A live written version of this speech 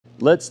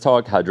let's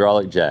talk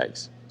hydraulic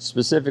jacks,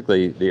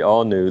 specifically the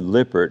all-new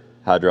Lippert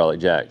Hydraulic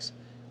Jacks.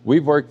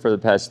 We've worked for the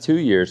past 2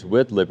 years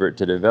with Lippert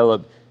to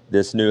develop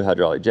this new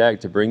hydraulic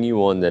jack to bring you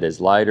one that is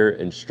lighter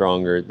and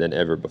stronger than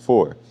ever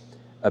before.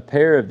 A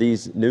pair of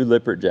these new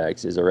Lippert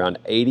jacks is around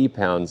 80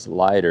 pounds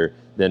lighter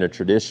than a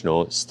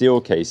traditional steel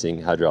casing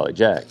hydraulic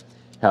jack.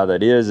 How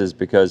that is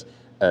because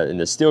in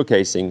the steel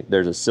casing,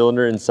 there's a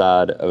cylinder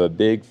inside of a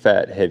big,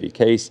 fat, heavy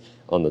case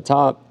on the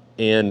top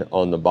and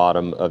on the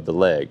bottom of the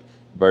leg,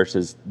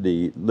 versus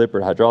the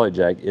Lippert hydraulic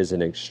jack is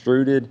an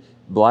extruded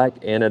black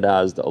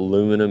anodized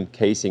aluminum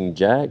casing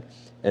jack,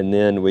 and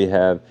then we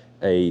have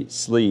a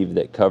sleeve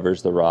that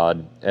covers the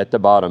rod at the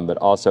bottom but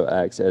also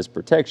acts as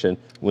protection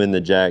when the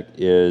jack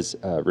is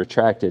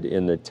retracted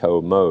in the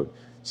tow mode.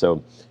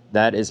 So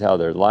that is how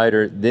they're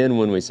lighter. Then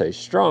when we say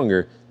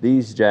stronger,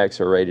 these jacks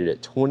are rated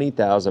at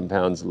 20,000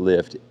 pounds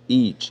lift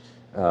each,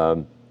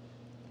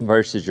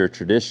 versus your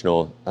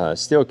traditional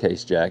steel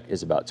case jack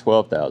is about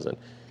 12,000.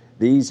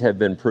 These have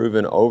been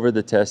proven over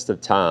the test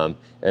of time,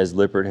 as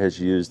Lippert has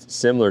used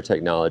similar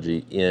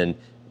technology in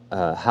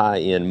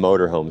high-end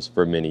motorhomes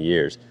for many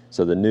years.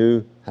 So the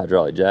new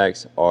hydraulic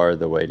jacks are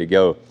the way to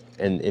go.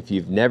 And if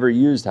you've never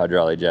used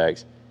hydraulic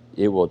jacks,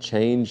 it will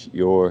change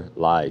your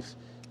life.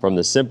 From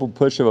the simple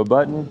push of a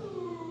button,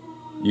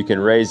 you can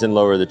raise and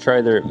lower the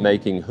trailer,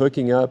 making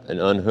hooking up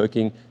and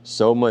unhooking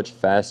so much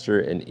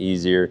faster and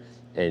easier,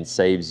 and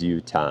saves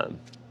you time.